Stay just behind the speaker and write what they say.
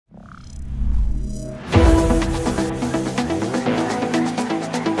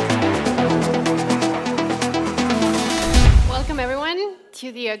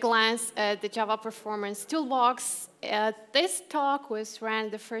a glance at the Java Performance Toolbox. This talk was ran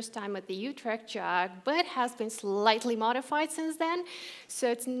the first time at the Utrecht JAG, but has been slightly modified since then, so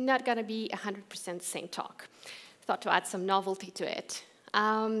it's not going to be 100% the same talk. Thought to add some novelty to it.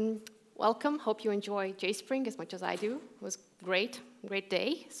 Welcome. Hope you enjoy JSpring as much as I do. It was great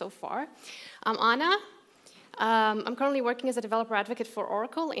day so far. I'm Anna. I'm currently working as a developer advocate for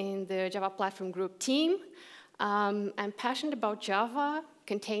Oracle in the Java Platform Group team. I'm passionate about Java,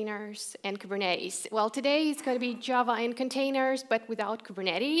 containers, and Kubernetes. Well, today it's going to be Java and containers, but without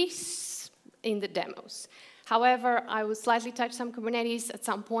Kubernetes in the demos. However, I will slightly touch some Kubernetes at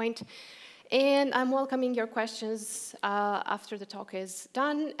some point, and I'm welcoming your questions after the talk is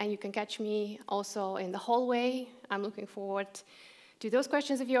done, and you can catch me also in the hallway. I'm looking forward to those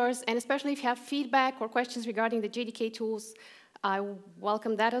questions of yours, and especially if you have feedback or questions regarding the JDK tools, I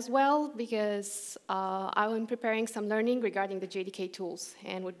welcome that as well, because I am preparing some learning regarding the JDK tools,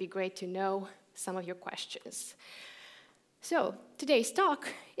 and it would be great to know some of your questions. So today's talk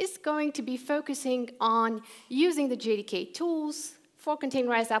is going to be focusing on using the JDK tools for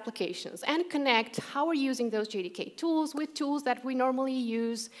containerized applications and connect how we're using those JDK tools with tools that we normally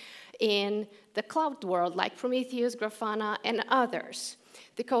use in the cloud world, like Prometheus, Grafana, and others.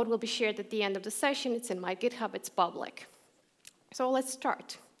 The code will be shared at the end of the session. It's in my GitHub. It's public. So let's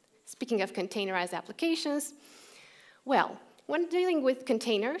start. Speaking of containerized applications, well, when dealing with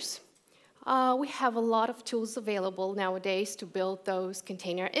containers, we have a lot of tools available nowadays to build those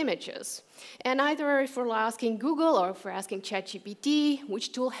container images. And either if we're asking Google or if we're asking ChatGPT,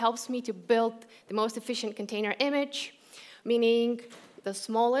 which tool helps me to build the most efficient container image, meaning the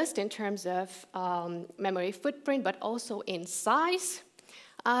smallest in terms of memory footprint, but also in size,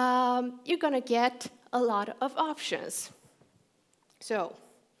 you're going to get a lot of options. So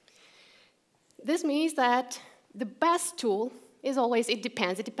this means that the best tool is always, it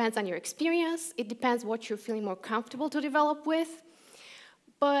depends. It depends on your experience. It depends what you're feeling more comfortable to develop with.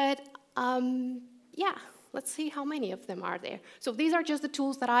 But yeah, let's see how many of them are there. So these are just the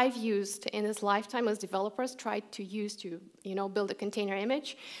tools that I've used in this lifetime as developers tried to use to build a container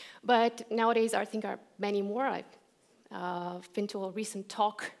image. But nowadays, I think there are many more. I've been to a recent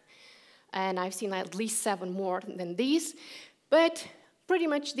talk, and I've seen at least 7 more than these. But pretty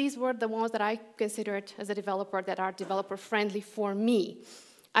much these were the ones that I considered as a developer that are developer-friendly for me.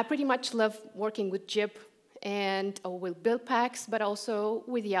 I pretty much love working with Jib and with build packs, but also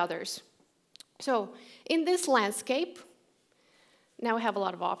with the others. So in this landscape, now we have a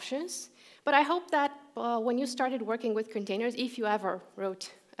lot of options. But I hope that when you started working with containers, if you ever wrote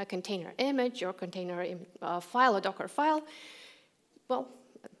a container image or container file, a Docker file, well,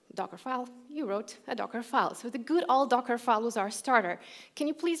 Docker file, you wrote a Docker file. So the good old Docker file was our starter. Can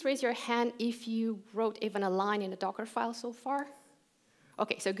you please raise your hand if you wrote even a line in a Docker file so far?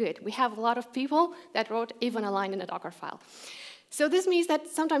 Okay, so good. We have a lot of people that wrote even a line in a Docker file. So this means that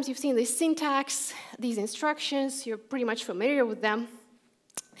sometimes you've seen this syntax, these instructions, you're pretty much familiar with them.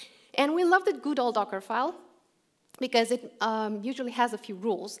 And we love the good old Docker file because it usually has a few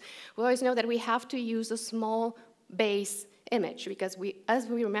rules. We always know that we have to use a small base image, because as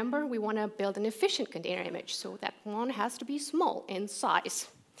we remember, we want to build an efficient container image, so that one has to be small in size.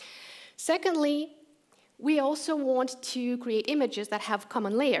 Secondly, we also want to create images that have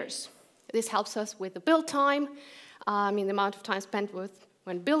common layers. This helps us with the build time, the amount of time spent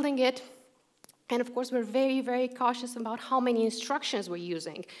when building it. And of course, we're very, very cautious about how many instructions we're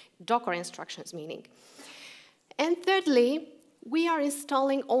using, Docker instructions meaning. And thirdly, we are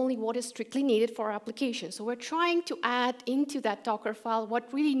installing only what is strictly needed for our application. So we're trying to add into that Docker file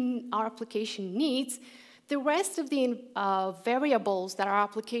what really our application needs. The rest of the variables that our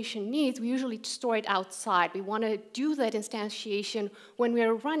application needs, we usually store it outside. We want to do that instantiation when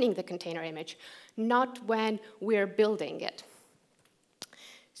we're running the container image, not when we're building it.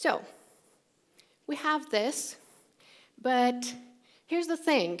 So we have this, but here's the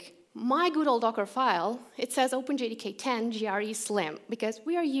thing. My good old Docker file, it says OpenJDK 10 GRE Slim, because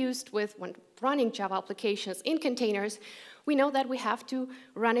we are used with, when running Java applications in containers, we know that we have to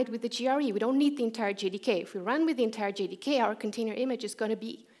run it with the GRE. We don't need the entire JDK. If we run with the entire JDK, our container image is going to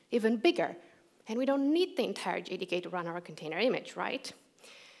be even bigger. And we don't need the entire JDK to run our container image, right?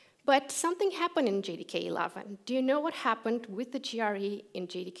 But something happened in JDK 11. Do you know what happened with the GRE in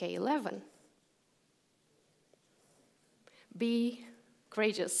JDK 11? Be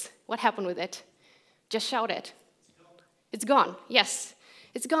courageous. What happened with it? Just shout it. It's gone. Yes,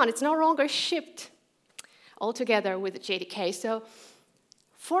 it's gone. It's no longer shipped altogether with the JDK. So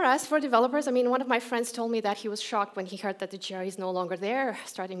for us, for developers, one of my friends told me that he was shocked when he heard that the GRE is no longer there,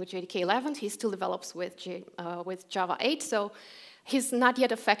 starting with JDK 11. He still develops with Java 8. So He's not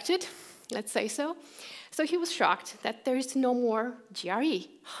yet affected, let's say so. So he was shocked that there is no more GRE.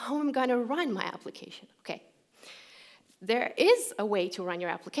 How am I going to run my application? Okay. There is a way to run your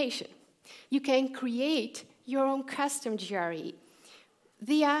application. You can create your own custom GRE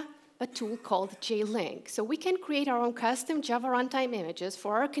via a tool called JLink. So we can create our own custom Java runtime images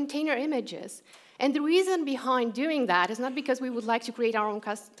for our container images. And the reason behind doing that is not because we would like to create our own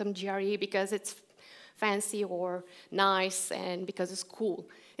custom GRE because it's fancy or nice and because it's cool.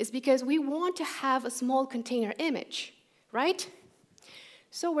 It's because we want to have a small container image, right?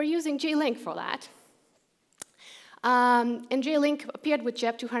 So we're using JLink for that. And JLink appeared with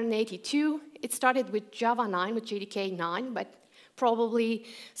JEP 282. It started with Java 9, with JDK 9, but probably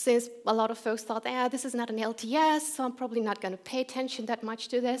since a lot of folks thought, this is not an LTS, so I'm probably not going to pay attention that much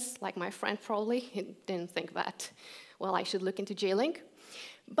to this, like my friend probably didn't think that, well, I should look into JLink.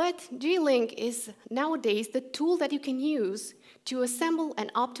 But JLink is nowadays the tool that you can use to assemble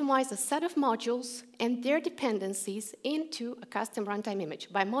and optimize a set of modules and their dependencies into a custom runtime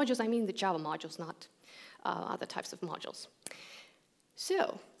image. By modules, I mean the Java modules, not other types of modules.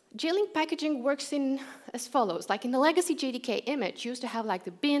 So JLink packaging works in as follows. Like in the legacy JDK image, you used to have like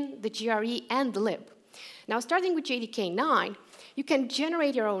the bin, the GRE, and the lib. Now, starting with JDK 9, you can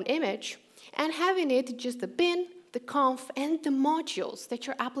generate your own image and have in it just the bin, the conf, and the modules that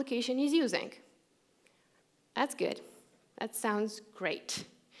your application is using. That's good. That sounds great.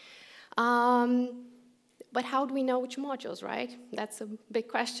 But how do we know which modules, right? That's a big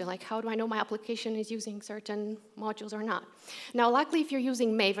question. Like, how do I know my application is using certain modules or not? Now, luckily, if you're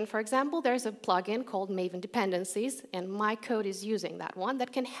using Maven, for example, there's a plugin called Maven Dependencies, and my code is using that one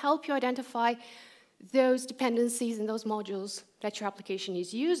that can help you identify those dependencies and those modules that your application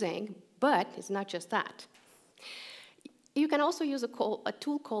is using, but it's not just that. You can also use a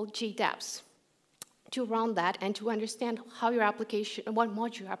tool called JDAPS to run that and to understand how your application, what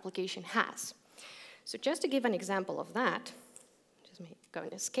module your application has. So just to give an example of that, just going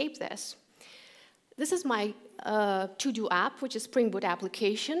to escape this. This is my to-do app, which is Spring Boot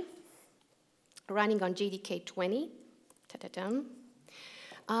application, running on JDK 20.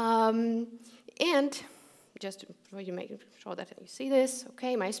 And just to make sure that you see this,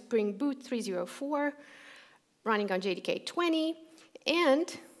 okay, my Spring Boot 304, running on JDK 20,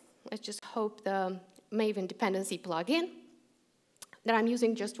 and let's just hope the Maven dependency plugin that I'm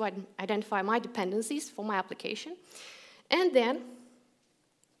using just to identify my dependencies for my application. And then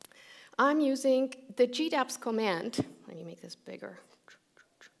I'm using the JDAPS command. Let me make this bigger.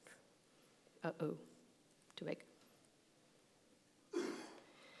 Uh-oh, too big.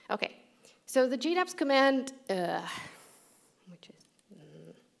 Okay, so the JDAPS command, which is,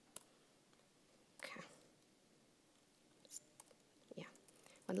 okay. Yeah,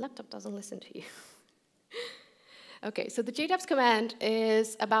 my laptop doesn't listen to you. Okay, so the JDAPS command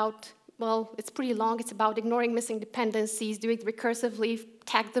is about, well, it's pretty long. It's about ignoring missing dependencies, doing it recursively,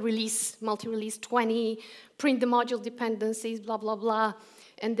 tag the release, multi-release 20, print the module dependencies, blah, blah, blah,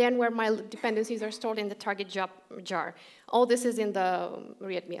 and then where my dependencies are stored in the target jar. All this is in the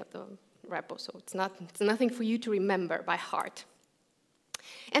README of the repo, so it's nothing for you to remember by heart.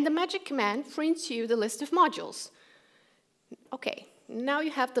 And the magic command prints you the list of modules. Okay. Now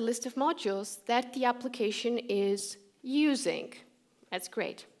you have the list of modules that the application is using. That's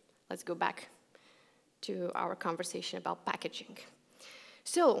great. Let's go back to our conversation about packaging.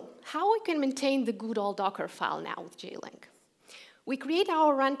 So how we can maintain the good old Docker file now with JLink? We create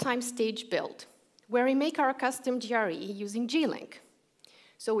our runtime stage build, where we make our custom GRE using JLink.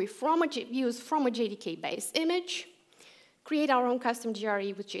 So we use from a JDK base image, create our own custom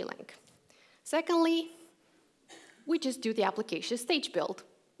GRE with JLink. Secondly, we just do the application stage build,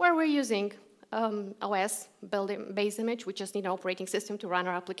 where we're using OS base image. We just need an operating system to run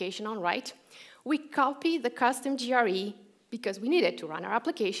our application on, right? We copy the custom GRE because we need it to run our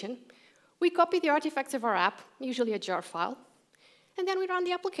application. We copy the artifacts of our app, usually a jar file, and then we run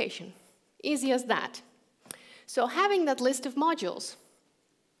the application. Easy as that. So having that list of modules,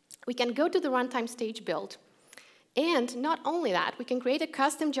 we can go to the runtime stage build, and not only that, we can create a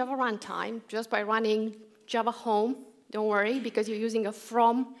custom Java runtime just by running Java home. Don't worry, because you're using a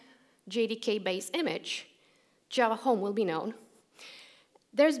from JDK base image. Java home will be known.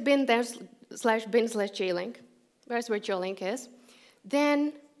 There's bin slash bin slash JLink. There's where JLink is.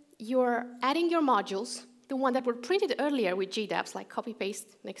 Then you're adding your modules, the one that were printed earlier with JDAPS, like copy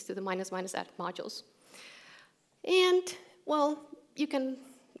paste next to the --add modules. And well, you can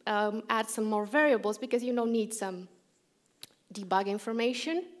add some more variables because you don't need some debug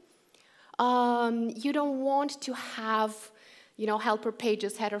information. You don't want to have, helper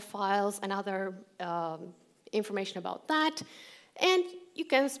pages, header files, and other information about that. And you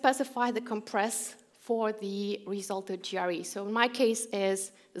can specify the compress for the resulted GRE. So in my case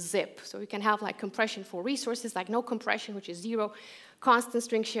is zip. So you can have like compression for resources, like no compression, which is 0, constant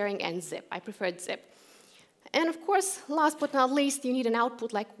string sharing, and zip. I preferred zip. And of course, last but not least, you need an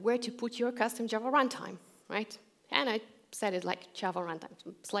output like where to put your custom Java runtime, right? And I set it like Java runtime,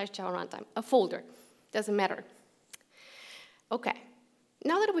 /Java runtime, a folder. Doesn't matter. Okay.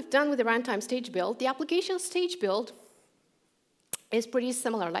 Now that we've done with the runtime stage build, the application stage build is pretty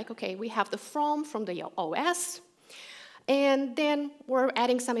similar. Like, okay, we have the from the OS, and then we're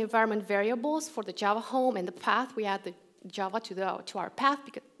adding some environment variables for the Java home and the path. We add the Java to our path,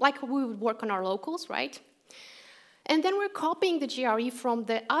 because, like we would work on our locals, right? And then we're copying the GRE from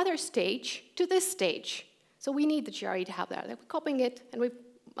the other stage to this stage. So we need the GRE to have that. We're copying it, and we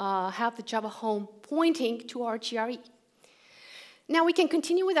have the Java home pointing to our GRE. Now we can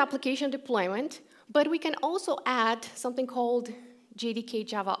continue with application deployment, but we can also add something called JDK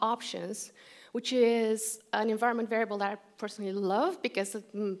Java options, which is an environment variable that I personally love because it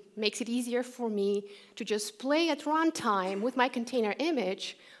makes it easier for me to just play at runtime with my container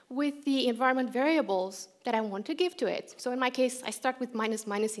image with the environment variables that I want to give to it. So in my case, I start with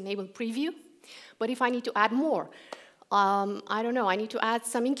 ---- enable preview, but if I need to add more, I don't know, I need to add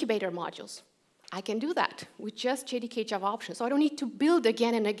some incubator modules. I can do that with just JDK Java options. So I don't need to build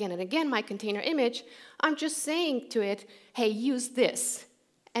again and again and again my container image. I'm just saying to it, hey, use this,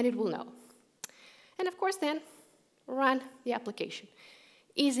 and it will know. And of course then, run the application.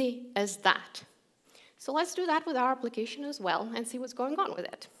 Easy as that. So let's do that with our application as well and see what's going on with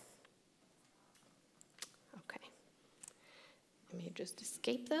it. Okay. Let me just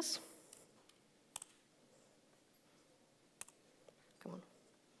escape this. Come on.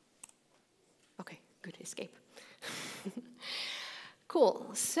 Okay, good escape.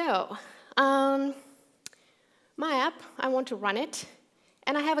 Cool. So my app, I want to run it.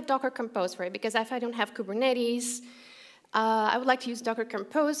 And I have a Docker Compose for it, because if I don't have Kubernetes, I would like to use Docker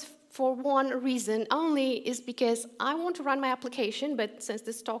Compose for one reason only, is because I want to run my application, but since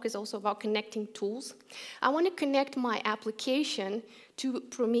this talk is also about connecting tools, I want to connect my application to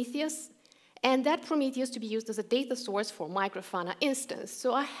Prometheus, and that Prometheus to be used as a data source for my Grafana instance.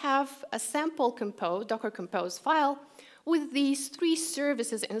 So I have a sample compose, Docker Compose file with these 3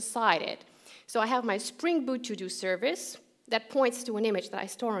 services inside it. So I have my Spring Boot to-do service, that points to an image that I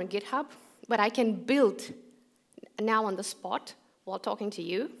store on GitHub, but I can build now on the spot while talking to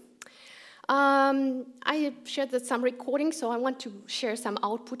you. I shared some recordings, so I want to share some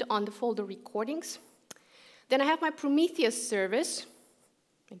output on the folder recordings. Then I have my Prometheus service.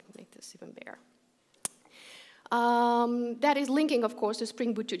 Maybe we'll make this even bigger. That is linking, of course, to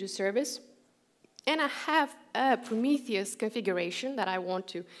Spring Boot to-do service. And I have a Prometheus configuration that I want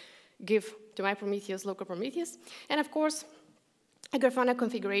to give to my Prometheus, local Prometheus. And of course, a Grafana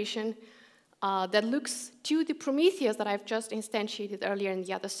configuration that looks to the Prometheus that I've just instantiated earlier in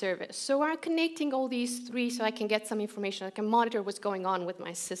the other service. So I'm connecting all these 3 so I can get some information. I can monitor what's going on with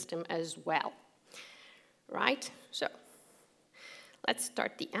my system as well. Right? So let's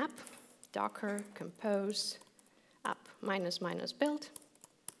start the app. Docker compose app -- build.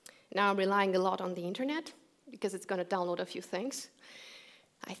 Now I'm relying a lot on the internet because it's going to download a few things,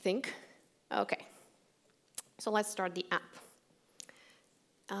 I think. Okay. So let's start the app.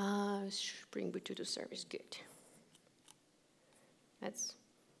 Spring Boot to-do service, good. That's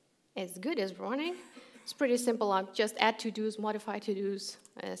as good as running. It's pretty simple. I'll just add to-dos, modify to-dos,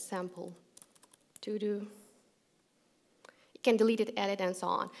 sample to-do. You can delete it, edit, and so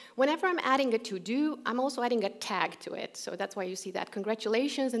on. Whenever I'm adding a to-do, I'm also adding a tag to it. So that's why you see that.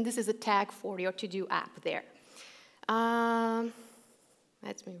 Congratulations, and this is a tag for your to-do app there.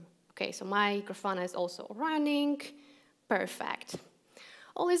 Let's move. Okay, so my Grafana is also running. Perfect.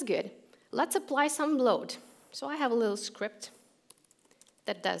 All is good. Let's apply some load. So I have a little script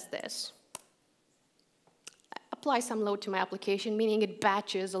that does this. Apply some load to my application, meaning it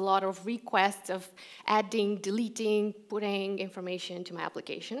batches a lot of requests of adding, deleting, putting information into my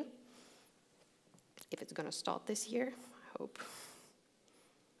application. If it's going to start this year, I hope.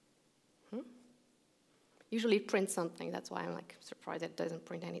 Usually it prints something. That's why I'm like surprised it doesn't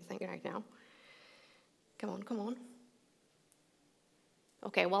print anything right now. Come on, come on.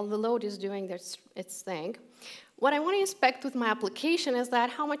 Okay, while the load is doing its thing, what I want to inspect with my application is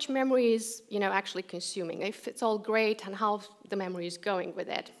that how much memory is actually consuming, if it's all great, and how the memory is going with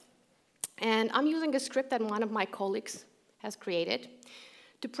it. And I'm using a script that one of my colleagues has created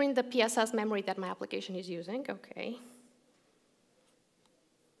to print the PSS memory that my application is using. Okay.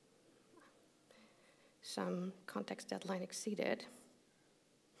 Some context deadline exceeded.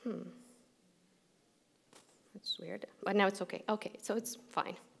 That's weird, but now it's okay. Okay, so it's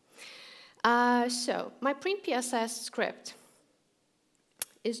fine. So my print PSS script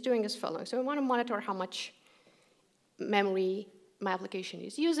is doing as follows. So we want to monitor how much memory my application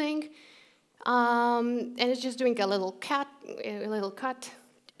is using, and it's just doing a little cut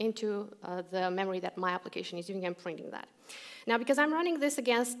into the memory that my application is using and printing that. Now, because I'm running this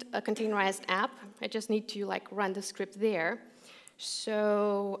against a containerized app, I just need to run the script there.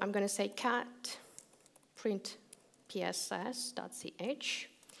 So I'm going to say cat print pss.ch.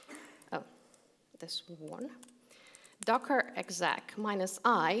 Oh, this one. Docker exec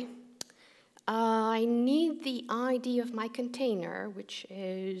 -i. I need the ID of my container, which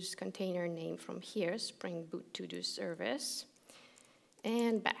is container name from here, Spring Boot to-do service,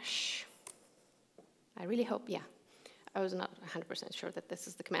 and bash. I really hope, yeah. I was not 100% sure that this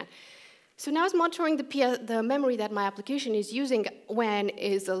is the command. So now it's monitoring the memory that my application is using when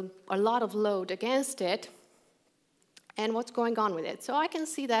is a lot of load against it, and what's going on with it. So I can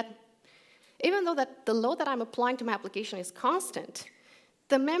see that even though that the load that I'm applying to my application is constant,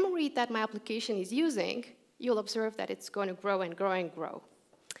 the memory that my application is using, you'll observe that it's going to grow and grow and grow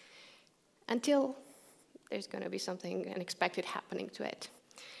until there's going to be something unexpected happening to it.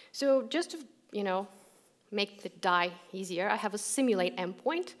 So just to, make the die easier, I have a simulate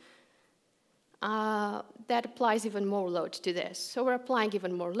endpoint that applies even more load to this. So we're applying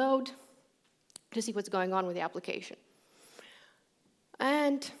even more load to see what's going on with the application.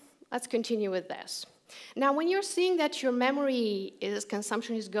 And let's continue with this. Now, when you're seeing that your memory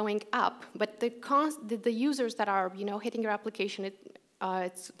consumption is going up, but the users that are hitting your application,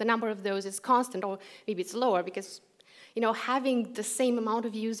 the number of those is constant, or maybe it's lower because having the same amount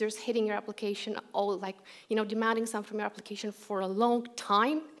of users hitting your application, all demanding something from your application for a long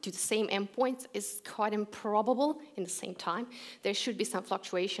time to the same endpoints is quite improbable in the same time. There should be some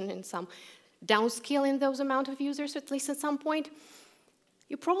fluctuation and some downscale in those amount of users, at least at some point.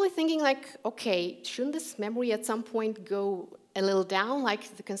 You're probably thinking okay, shouldn't this memory at some point go a little down,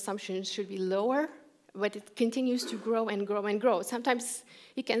 the consumption should be lower, but it continues to grow and grow and grow. Sometimes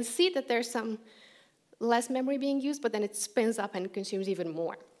you can see that there's some less memory being used, but then it spins up and consumes even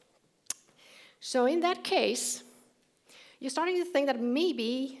more. So in that case, you're starting to think that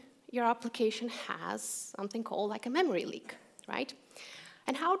maybe your application has something called a memory leak, right?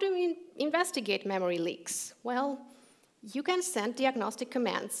 And how do we investigate memory leaks? Well, you can send diagnostic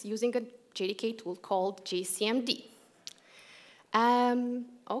commands using a JDK tool called jcmd.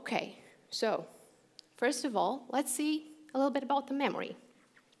 Okay, so first of all, let's see a little bit about the memory.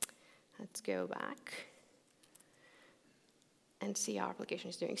 Let's go back and see how our application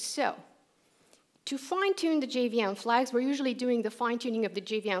is doing. So, to fine-tune the JVM flags, we're usually doing the fine-tuning of the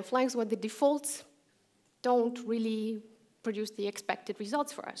JVM flags when the defaults don't really produce the expected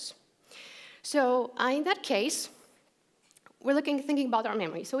results for us. So, in that case, we're thinking about our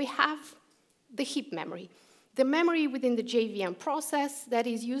memory. So we have the heap memory, the memory within the JVM process that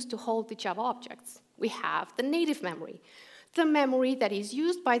is used to hold the Java objects. We have the native memory, the memory that is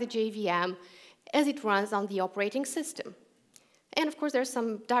used by the JVM as it runs on the operating system. And of course, there's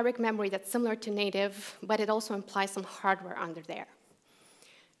some direct memory that's similar to native, but it also implies some hardware under there.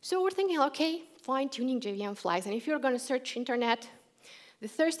 So we're thinking, okay, fine-tuning JVM flags. And if you're going to search internet, the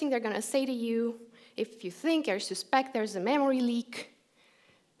first thing they're going to say to you, if you think or suspect there's a memory leak,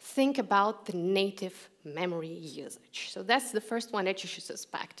 think about the native memory usage. So that's the first one that you should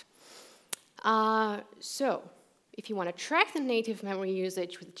suspect. So if you want to track the native memory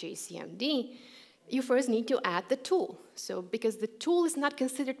usage with jcmd, you first need to add the tool. So because the tool is not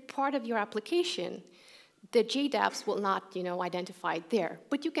considered part of your application, the JDAPs will not identify it there.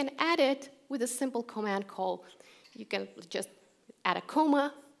 But you can add it with a simple command call. You can just add a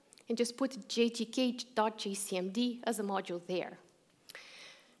comma and just put jgk.jcmd as a module there.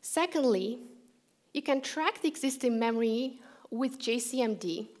 Secondly, you can track the existing memory with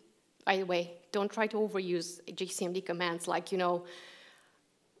jcmd. By the way, don't try to overuse jcmd commands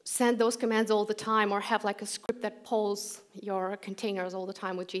send those commands all the time or have a script that polls your containers all the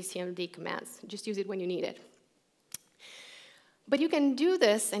time with jcmd commands. Just use it when you need it. But you can do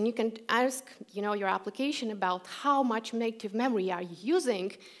this and you can ask your application about how much native memory are you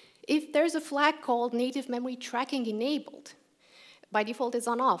using if there's a flag called native memory tracking enabled. By default, it's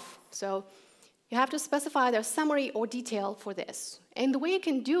on off. So you have to specify the summary or detail for this. And the way you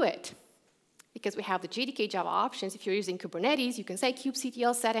can do it, because we have the JDK Java options, if you're using Kubernetes, you can say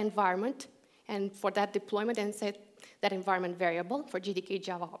kubectl set environment, and for that deployment, and set that environment variable for JDK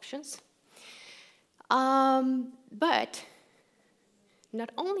Java options. But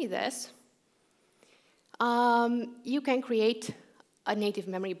not only this, you can create a native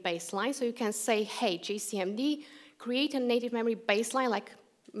memory baseline. So you can say, hey, jcmd, create a native memory baseline, like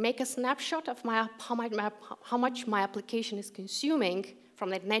make a snapshot of how much my application is consuming from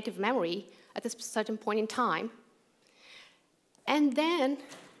that native memory at a certain point in time. And then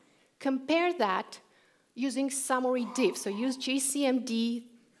compare that using summary diff. So use jcmd,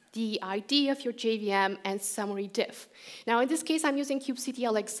 the ID of your JVM, and summary diff. Now, in this case, I'm using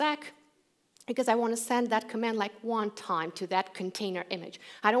kubectl-exec because I want to send that command like one time to that container image.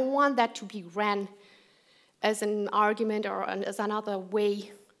 I don't want that to be ran as an argument or as another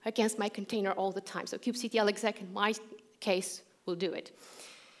way against my container all the time. So kubectl-exec, in my case, will do it.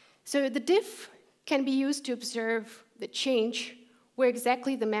 So the diff can be used to observe the change where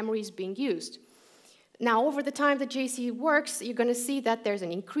exactly the memory is being used. Now, over the time that JC works, you're going to see that there's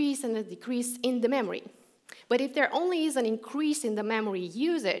an increase and a decrease in the memory. But if there only is an increase in the memory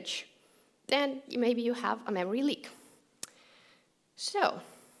usage, then maybe you have a memory leak. So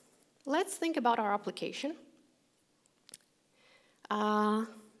let's think about our application.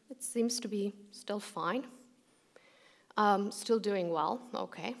 It seems to be still fine. Still doing well,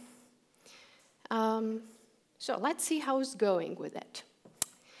 okay. So let's see how it's going with it.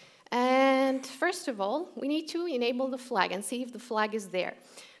 And first of all, we need to enable the flag and see if the flag is there.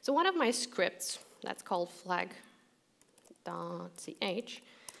 So one of my scripts, that's called flag.ch,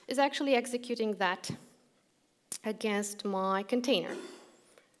 is actually executing that against my container.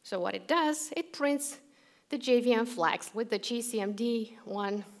 So what it does, it prints the JVM flags with the jcmd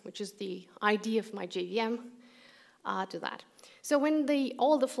one, which is the ID of my JVM, to that. So when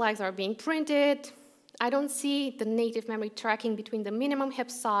all the flags are being printed, I don't see the native memory tracking between the minimum heap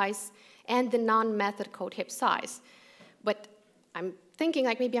size and the non-method code heap size. But I'm thinking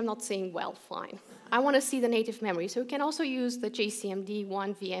like maybe I'm not saying, well, fine. I want to see the native memory, so we can also use the jcmd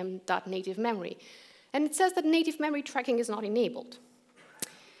 1vm.native memory. And it says that native memory tracking is not enabled.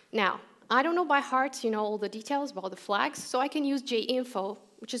 Now, I don't know by heart, all the details about the flags, so I can use jinfo,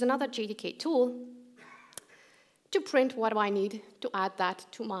 which is another JDK tool, to print what I need to add that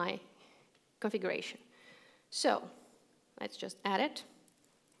to my configuration. So let's just add it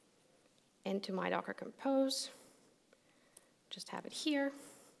into my Docker Compose. Just have it here,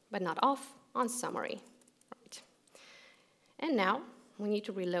 but not off, on summary. Right. And now we need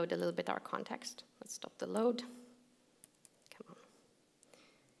to reload a little bit our context. Let's stop the load. Come on.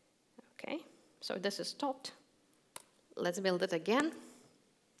 Okay, so this is stopped. Let's build it again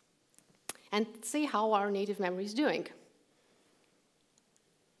and see how our native memory is doing.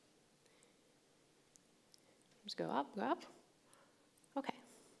 Let's go up, go up. Okay.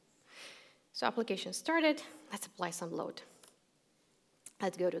 So application started. Let's apply some load.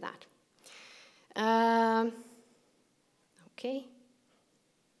 Let's go to that. Okay.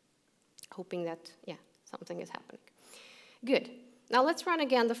 Hoping that, yeah, something is happening. Good. Now let's run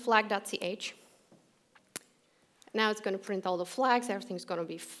again the flag.ch. Now it's going to print all the flags. Everything's going to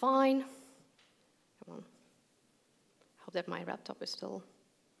be fine. Come on. Hope that my laptop is still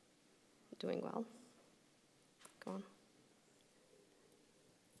doing well. Go on.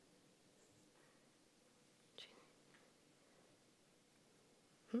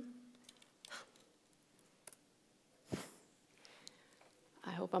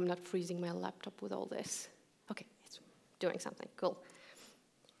 I hope I'm not freezing my laptop with all this. Okay, it's doing something, cool.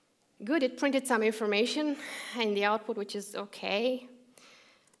 Good, it printed some information in the output, which is okay.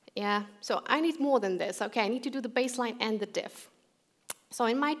 Yeah, so I need more than this. Okay, I need to do the baseline and the diff. So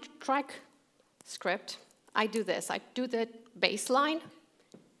in my track script, I do this. I do the baseline,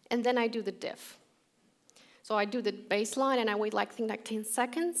 and then I do the diff. So I do the baseline, and I wait like 10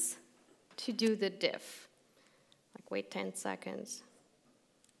 seconds to do the diff. Like wait 10 seconds.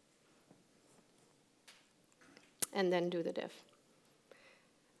 And then do the diff.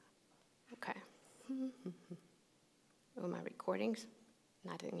 Okay. Oh, my recordings?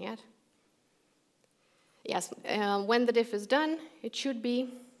 Nothing yet. Yes, when the diff is done, it should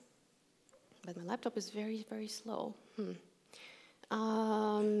be, but my laptop is very, very slow.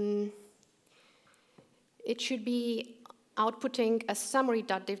 It should be outputting a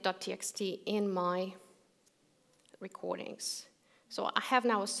summary.diff.txt in my recordings. So I have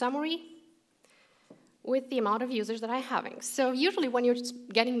now a summary with the amount of users that I'm having. So usually when you're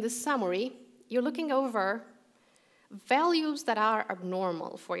getting this summary, you're looking over values that are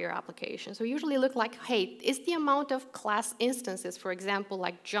abnormal for your application. So usually look like, hey, is the amount of class instances, for example,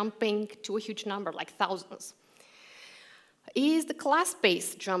 like jumping to a huge number, like thousands? Is the class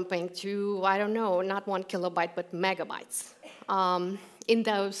space jumping to, I don't know, not 1 kilobyte, but megabytes in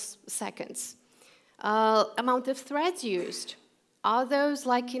those seconds? Amount of threads used. Are those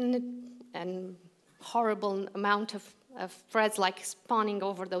like in an horrible amount of of threads like spawning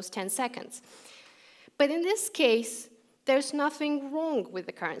over those 10 seconds. But in this case, there's nothing wrong with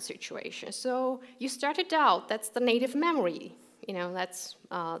the current situation. So you started out, that's the native memory, that's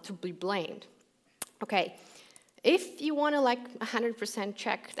to be blamed. Okay, if you want to 100%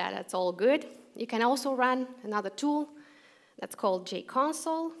 check that that's all good, you can also run another tool that's called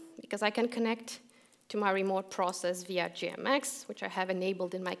jconsole, because I can connect to my remote process via JMX, which I have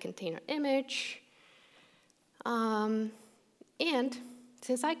enabled in my container image. And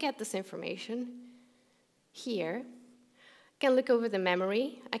since I get this information here, I can look over the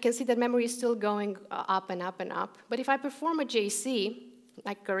memory. I can see that memory is still going up and up and up. But if I perform a JC,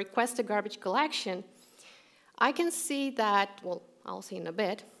 like a request a garbage collection, I can see that, well, I'll see in a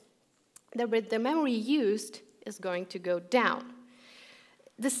bit, that the memory used is going to go down.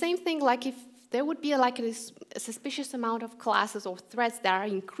 The same thing, like if there would be a suspicious amount of classes or threads that are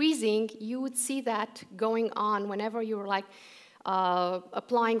increasing, you would see that going on whenever you're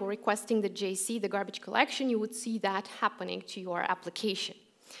applying or requesting the JC, the garbage collection, you would see that happening to your application.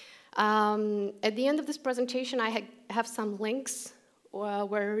 At the end of this presentation, I have some links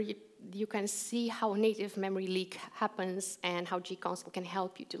where you can see how native memory leak happens and how jconsole can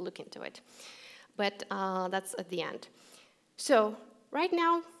help you to look into it. But that's at the end. So right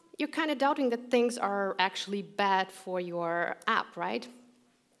now, you're kind of doubting that things are actually bad for your app, right?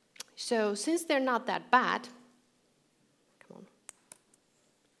 So since they're not that bad, come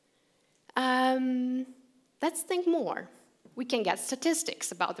on, let's think more. We can get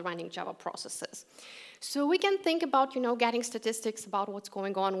statistics about the running Java processes. So we can think about, getting statistics about what's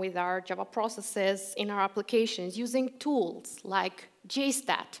going on with our Java processes in our applications using tools like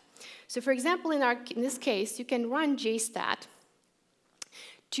jstat. So for example, in this case, you can run jstat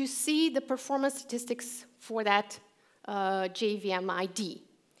to see the performance statistics for that JVM ID,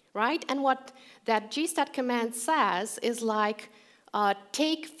 right? And what that jstat command says is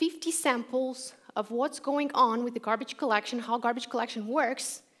take 50 samples of what's going on with the garbage collection, how garbage collection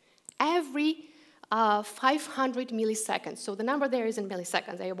works, every 500 milliseconds. So the number there is in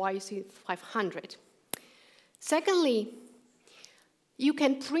milliseconds, why you see 500. Secondly, you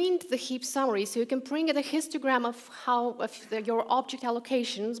can print the heap summary, so you can print a histogram of your object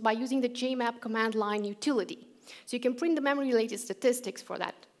allocations by using the jmap command line utility. So you can print the memory-related statistics for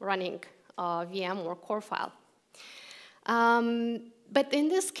that running VM or core file. But in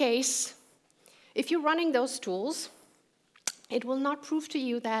this case, if you're running those tools, it will not prove to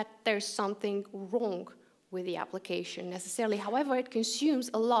you that there's something wrong with the application necessarily. However, it consumes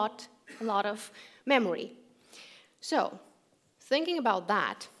a lot of memory. So thinking about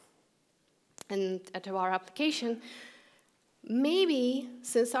that and to our application, maybe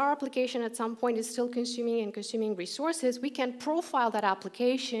since our application at some point is still consuming resources, we can profile that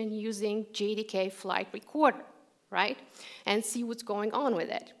application using JDK flight recorder, right? And see what's going on with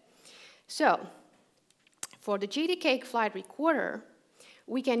it. So for the JDK flight recorder,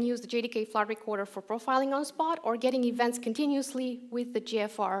 we can use the JDK flight recorder for profiling on spot or getting events continuously with the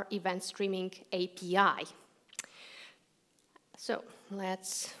GFR event streaming API. So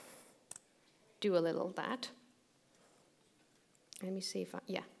let's do a little of that. Let me see if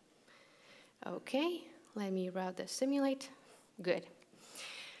yeah. Okay, let me route the simulate. Good.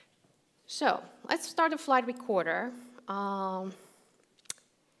 So let's start the flight recorder. But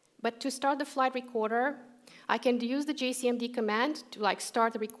to start the flight recorder, I can use the jcmd command to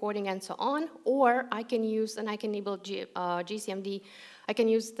start the recording and so on, or I can use, and I can enable jcmd, I can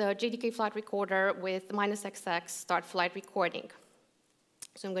use the JDK flight recorder with -XX start flight recording.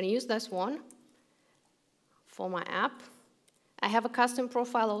 So I'm going to use this one for my app. I have a custom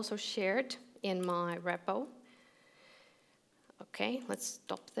profile also shared in my repo. Okay, let's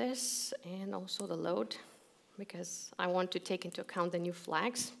stop this and also the load because I want to take into account the new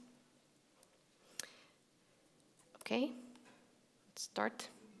flags. Okay, let's start.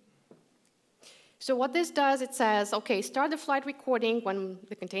 So what this does, it says, okay, start the flight recording when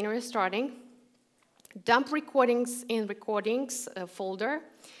the container is starting, dump recordings in recordings folder,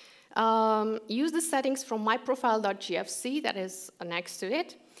 use the settings from myprofile.gfc that is next to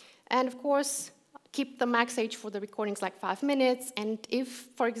it, and of course, keep the max age for the recordings 5 minutes, and if,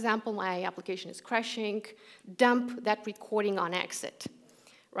 for example, my application is crashing, dump that recording on exit,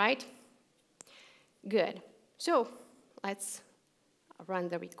 right? Good. So let's run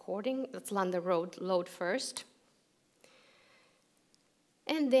the recording. Let's run the load first.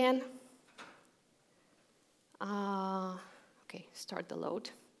 And then, okay, start the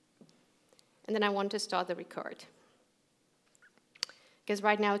load. And then I want to start the record. Because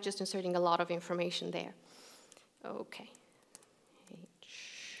right now it's just inserting a lot of information there. Okay.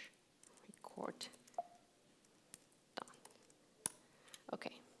 Record. Done.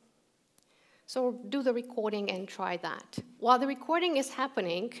 So do the recording and try that. While the recording is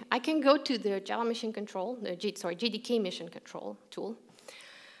happening, I can go to the Java Mission Control, JDK Mission Control tool,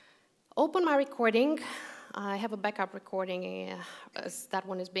 open my recording. I have a backup recording as that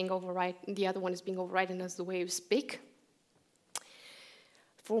one is being overwritten, the other one is being overwritten as the way we speak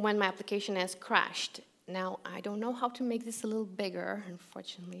for when my application has crashed. Now, I don't know how to make this a little bigger,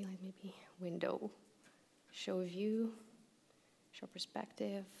 unfortunately. Like maybe window, show view, show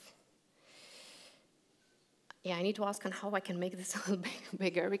perspective. Yeah, I need to ask on how I can make this a little bit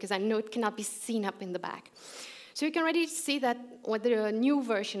bigger because I know it cannot be seen up in the back. So you can already see that what the new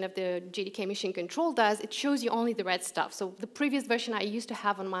version of the JDK Mission Control does, it shows you only the red stuff. So the previous version I used to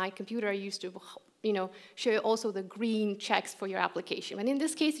have on my computer, I used to show you also the green checks for your application. And in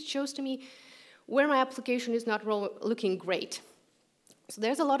this case, it shows to me where my application is not looking great. So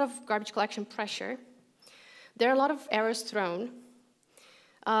there's a lot of garbage collection pressure. There are a lot of errors thrown.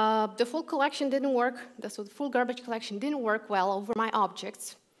 The full collection didn't work, so the full garbage collection didn't work well over my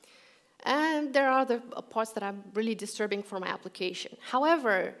objects. And there are other parts that are really disturbing for my application.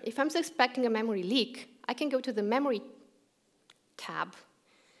 However, if I'm suspecting a memory leak, I can go to the memory tab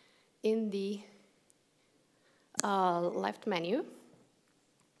in the left menu.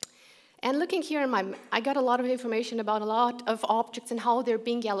 And looking here, I got a lot of information about a lot of objects and how they're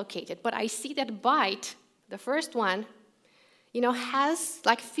being allocated. But I see that byte, the first one, has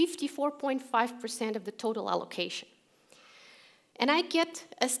like 54.5% of the total allocation. And I get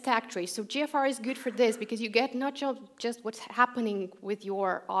a stack trace. So GFR is good for this because you get not just what's happening with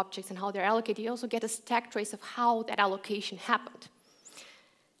your objects and how they're allocated, you also get a stack trace of how that allocation happened.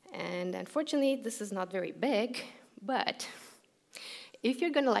 And unfortunately, this is not very big, but if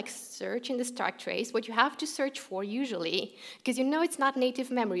you're going to search in the stack trace, what you have to search for usually, because it's not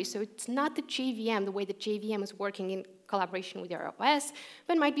native memory, so it's not the JVM, the way the JVM is working in collaboration with your OS,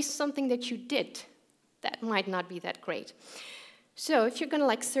 but it might be something that you did that might not be that great. So if you're going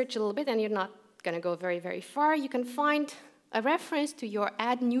to search a little bit and you're not going to go very, very far, you can find a reference to your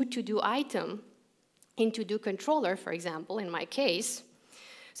add new to-do item in to-do controller, for example, in my case.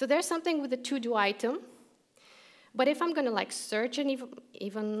 So there's something with the to-do item. But if I'm going to search an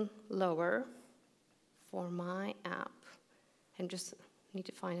even lower for my app, and just need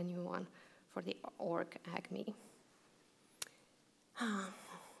to find a new one for the org acme.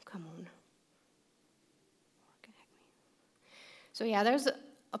 Come on. So yeah, there's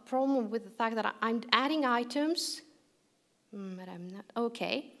a problem with the fact that I'm adding items, but I'm not.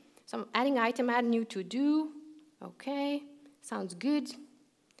 Okay, so I'm adding item, add new to-do. Okay, sounds good.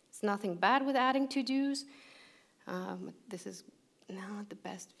 It's nothing bad with adding to-dos. This is not the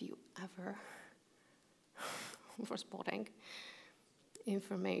best view ever for spotting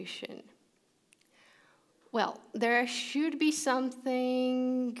information. Well, there should be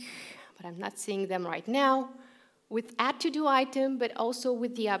something, but I'm not seeing them right now, with add to-do item, but also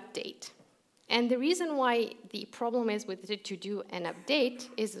with the update. And the reason why the problem is with the to-do and update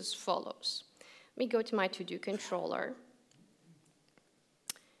is as follows. Let me go to my to-do controller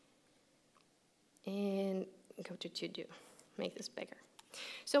and go to to-do, make this bigger.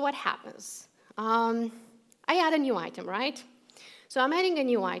 So what happens? I add a new item, right? So I'm adding a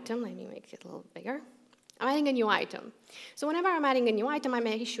new item. Let me make it a little bigger. I'm adding a new item. So whenever I'm adding a new item, I'm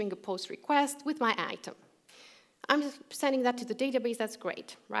issuing a post request with my item. I'm just sending that to the database, that's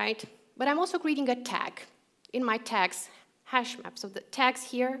great, right? But I'm also creating a tag in my tags hash map. So the tags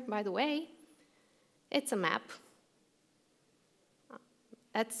here, by the way, it's a map.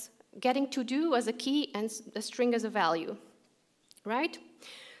 That's getting to do as a key and the string as a value, right?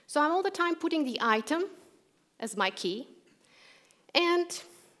 So I'm all the time putting the item as my key and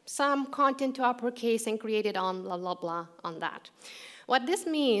some content to uppercase and create it on blah, blah, blah on that. What this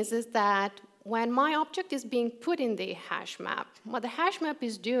means is that when my object is being put in the hash map, what the hash map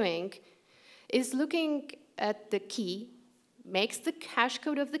is doing is looking at the key, makes the hash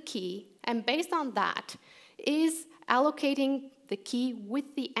code of the key, and based on that is allocating the key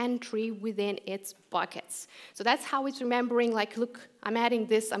with the entry within its buckets. So that's how it's remembering, look, I'm adding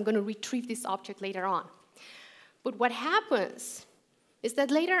this, I'm going to retrieve this object later on. But what happens is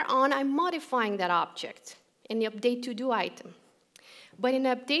that later on, I'm modifying that object in the update to do item. But in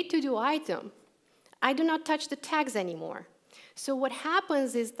update to do item, I do not touch the tags anymore. So what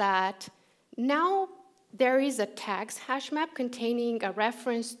happens is that now there is a tags hash map containing a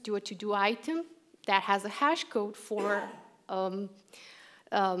reference to a to-do item that has a hash code for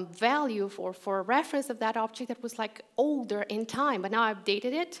value for a reference of that object that was older in time, but now I've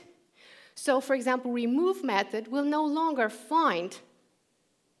updated it. So for example, remove method will no longer find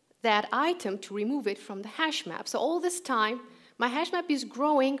that item to remove it from the hash map. So all this time, My hash map is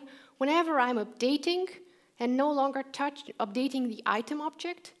growing whenever I'm updating and no longer updating the item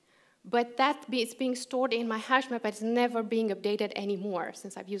object, but that is being stored in my hash map and it's never being updated anymore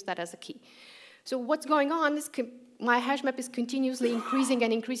since I've used that as a key. So what's going on is my hash map is continuously increasing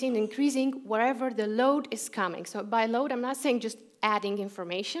and increasing and increasing wherever the load is coming. So by load, I'm not saying just adding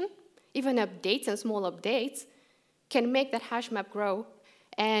information. Even updates and small updates can make that hash map grow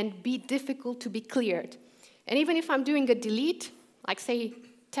and be difficult to be cleared. And even if I'm doing a delete, like say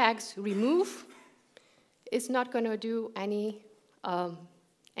tags remove, it's not going to do any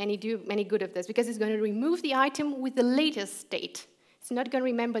good of this because it's going to remove the item with the latest state. It's not going to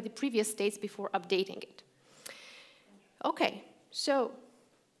remember the previous states before updating it. Okay, so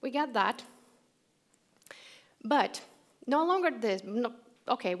we got that. But no longer this.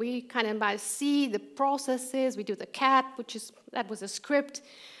 Okay, we kind of see the processes. We do the cat, that was a script.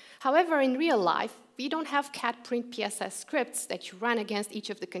 However, in real life, we don't have cat print PSS scripts that you run against each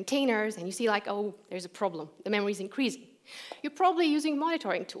of the containers and you see like, oh, there's a problem. The memory is increasing. You're probably using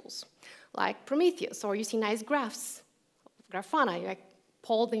monitoring tools like Prometheus, or you see nice graphs, Grafana. You like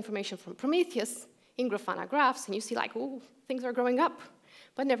pull the information from Prometheus in Grafana graphs, and you see like, oh, things are going up,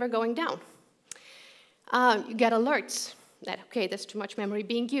 but never going down. You get alerts that, okay, there's too much memory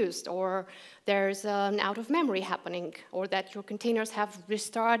being used, or there's an out of memory happening, or that your containers have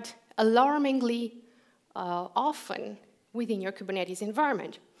restarted alarmingly often within your Kubernetes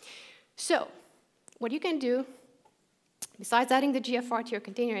environment. So what you can do, besides adding the GFR to your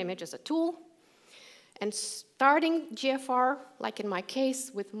container image as a tool, and starting GFR, like in my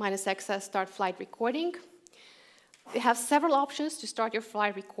case, with -xs start flight recording, you have several options to start your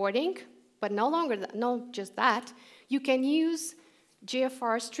flight recording, but not just that, you can use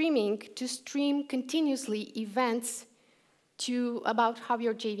GFR streaming to stream continuously events about how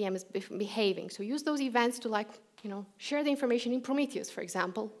your JVM is behaving. So use those events to share the information in Prometheus, for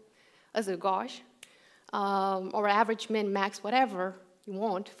example, as a gauge, or average, min, max, whatever you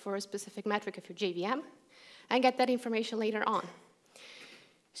want for a specific metric of your JVM, and get that information later on.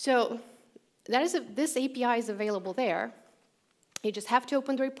 So this API is available there. You just have to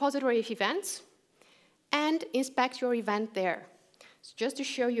open the repository of events and inspect your event there. So just to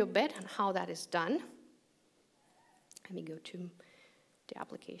show you a bit on how that is done, let me go to the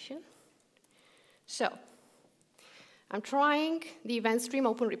application. So I'm trying the event stream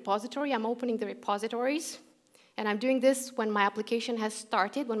open repository. I'm opening the repositories. And I'm doing this when my application has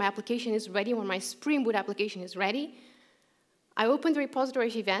started, when my application is ready, when my Spring Boot application is ready. I open the repository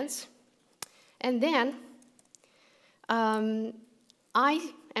of events. And then I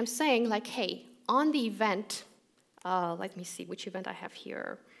am saying, like, hey, on the event, let me see which event I have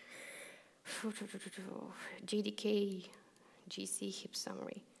here. JDK, GC, heap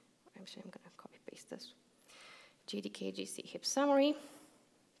summary. Actually, I'm going to copy paste this. JDK, GC, heap summary.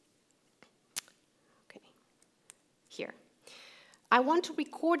 Okay, here. I want to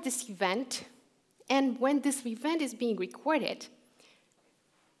record this event, and when this event is being recorded,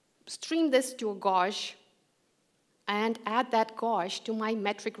 stream this to a gauge and add that gauge to my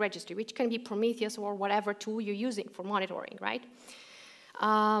metric registry, which can be Prometheus or whatever tool you're using for monitoring, right?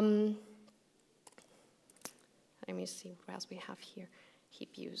 Let me see what else we have here.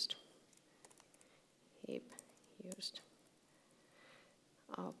 Heap used. Heap used.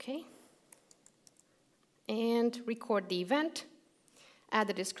 Okay. And record the event. Add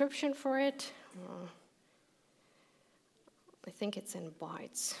the description for it. I think it's in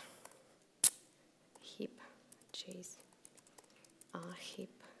bytes. Heap, JS,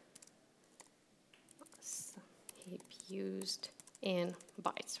 heap used in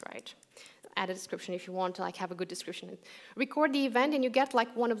bytes, right? Add a description if you want to have a good description. Record the event, and you get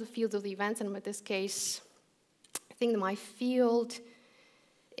one of the fields of the events. And in this case, I think my field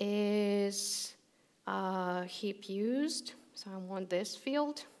is heap used. So I want this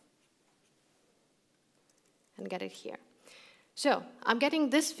field and get it here. So I'm getting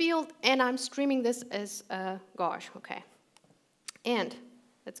this field, and I'm streaming this as a gauge, okay. And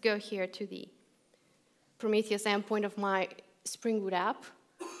let's go here to the Prometheus endpoint of my Spring Boot app.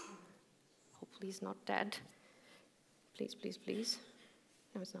 Hopefully it's not dead. Please, please, please.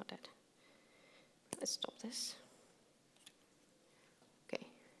 No, it's not dead. Let's stop this. Okay.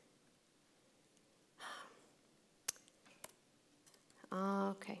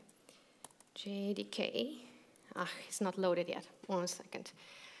 Okay. JDK. It's not loaded yet. 1 second.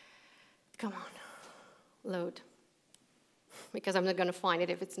 Come on. Load. Because I'm not going to find it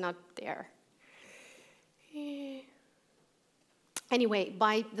if it's not there. Anyway,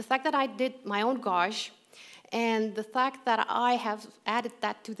 by the fact that I did my own gauge, and the fact that I have added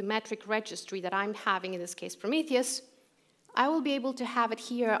that to the metric registry that I'm having, in this case Prometheus, I will be able to have it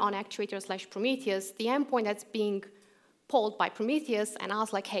here on actuator/Prometheus, the endpoint that's being polled by Prometheus, and ask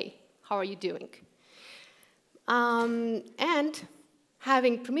like, hey, how are you doing? And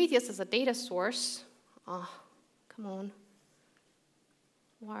having Prometheus as a data source, oh, come on,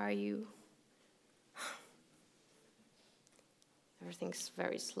 why are you? Everything's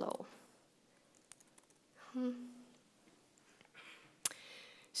very slow.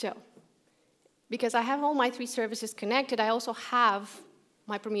 So, because I have all my 3 services connected, I also have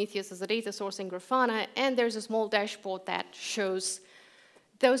my Prometheus as a data source in Grafana, and there's a small dashboard that shows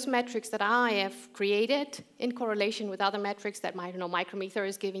those metrics that I have created in correlation with other metrics that Micrometer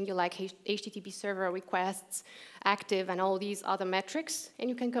is giving you, like HTTP server requests, active, and all these other metrics. And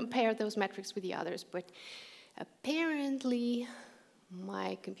you can compare those metrics with the others. But apparently,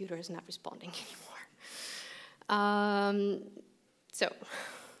 my computer is not responding anymore.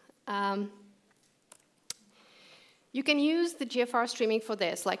 You can use the GFR streaming for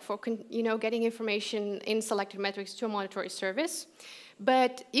this, like for getting information in selected metrics to a monitoring service.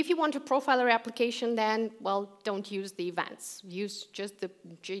 But if you want to profile your application, then, well, don't use the events. Use just the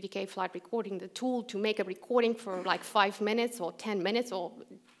JDK flight recording, the tool to make a recording for like 5 minutes or 10 minutes, or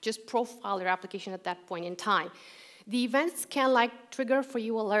just profile your application at that point in time. The events can like trigger for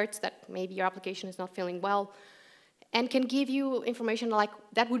you alerts that maybe your application is not feeling well, and can give you information like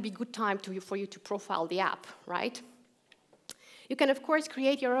that would be good time for you to profile the app, right? You can, of course,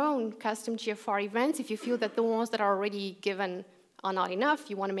 create your own custom GFR events if you feel that the ones that are already given are not enough.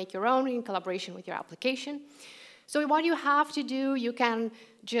 You want to make your own in collaboration with your application. So what you have to do, you can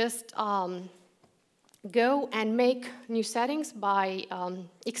just go and make new settings by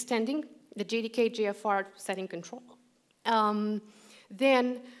extending the JDK GFR setting control.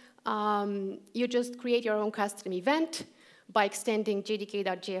 Then you just create your own custom event by extending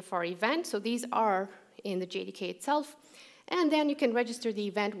jdk.gfr event. So these are in the JDK itself. And then you can register the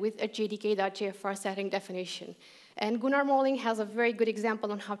event with a jdk.gfr setting definition. And Gunnar Molling has a very good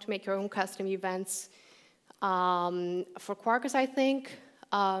example on how to make your own custom events for Quarkus, I think,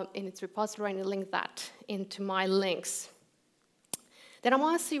 in its repository, and I'll link that into my links. Then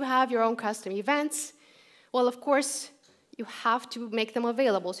once you have your own custom events, well, of course, you have to make them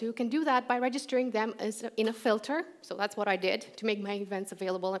available. So you can do that by registering them in a filter. So that's what I did to make my events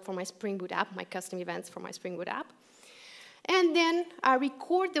available for my Spring Boot app, my custom events for my Spring Boot app. And then I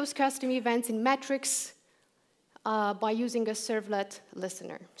record those custom events in metrics by using a servlet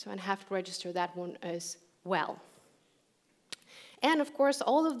listener. So I have to register that one as well. And of course,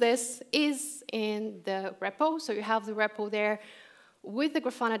 all of this is in the repo. So you have the repo there with the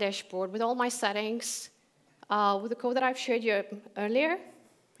Grafana dashboard, with all my settings, with the code that I've showed you earlier.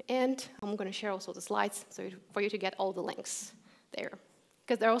 And I'm going to share also the slides for you to get all the links there.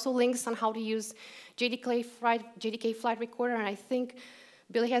 Because there are also links on how to use JDK flight recorder, and I think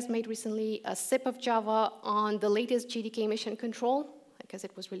Billy has made recently a zip of Java on the latest JDK mission control, because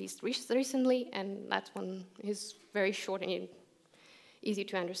it was released recently, and that one is very short and easy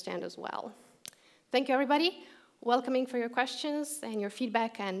to understand as well. Thank you, everybody. Welcoming for your questions and your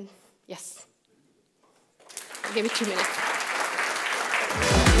feedback, and yes, give me 2 minutes.